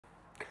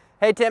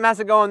Hey Tim, how's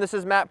it going? This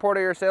is Matt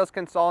Porter, your sales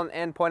consultant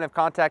and point of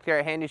contact here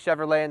at Handy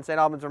Chevrolet in St.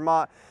 Albans,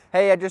 Vermont.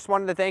 Hey, I just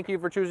wanted to thank you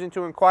for choosing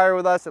to inquire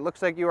with us. It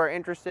looks like you are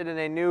interested in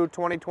a new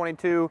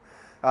 2022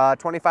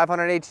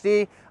 2500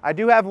 HD. I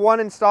do have one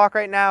in stock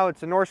right now.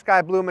 It's a North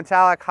Sky Blue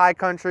Metallic High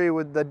Country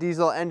with the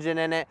diesel engine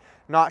in it.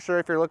 Not sure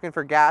if you're looking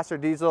for gas or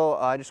diesel.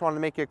 I just wanted to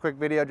make you a quick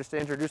video just to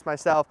introduce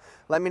myself.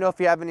 Let me know if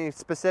you have any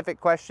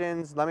specific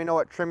questions. Let me know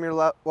what trim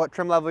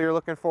level you're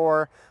looking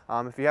for.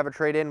 If you have a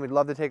trade-in, we'd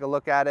love to take a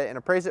look at it and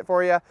appraise it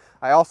for you.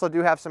 I also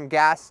do have some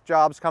gas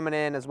jobs coming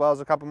in as well as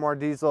a couple more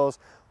diesels,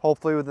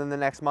 hopefully within the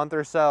next month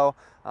or so.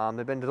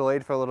 They've been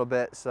delayed for a little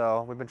bit,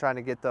 so we've been trying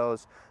to get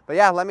those. But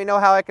yeah, let me know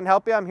how I can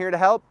help you. I'm here to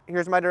help.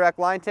 Here's my direct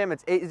line, Tim.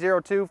 It's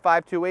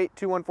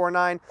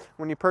 802-528-2149.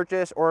 When you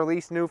purchase or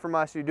lease new from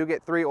us, you do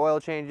get 3 oil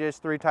changes,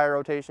 3 tire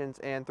rotations,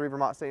 and 3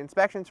 Vermont State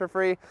inspections for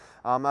free.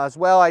 As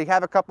well, I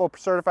have a couple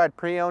certified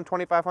pre-owned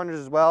 2500s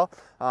as well.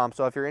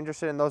 So if you're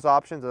interested in those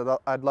options,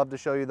 I'd love to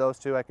show you those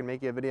too. I can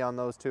make you a video on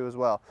those too as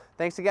well.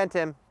 Thanks again,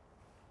 Tim.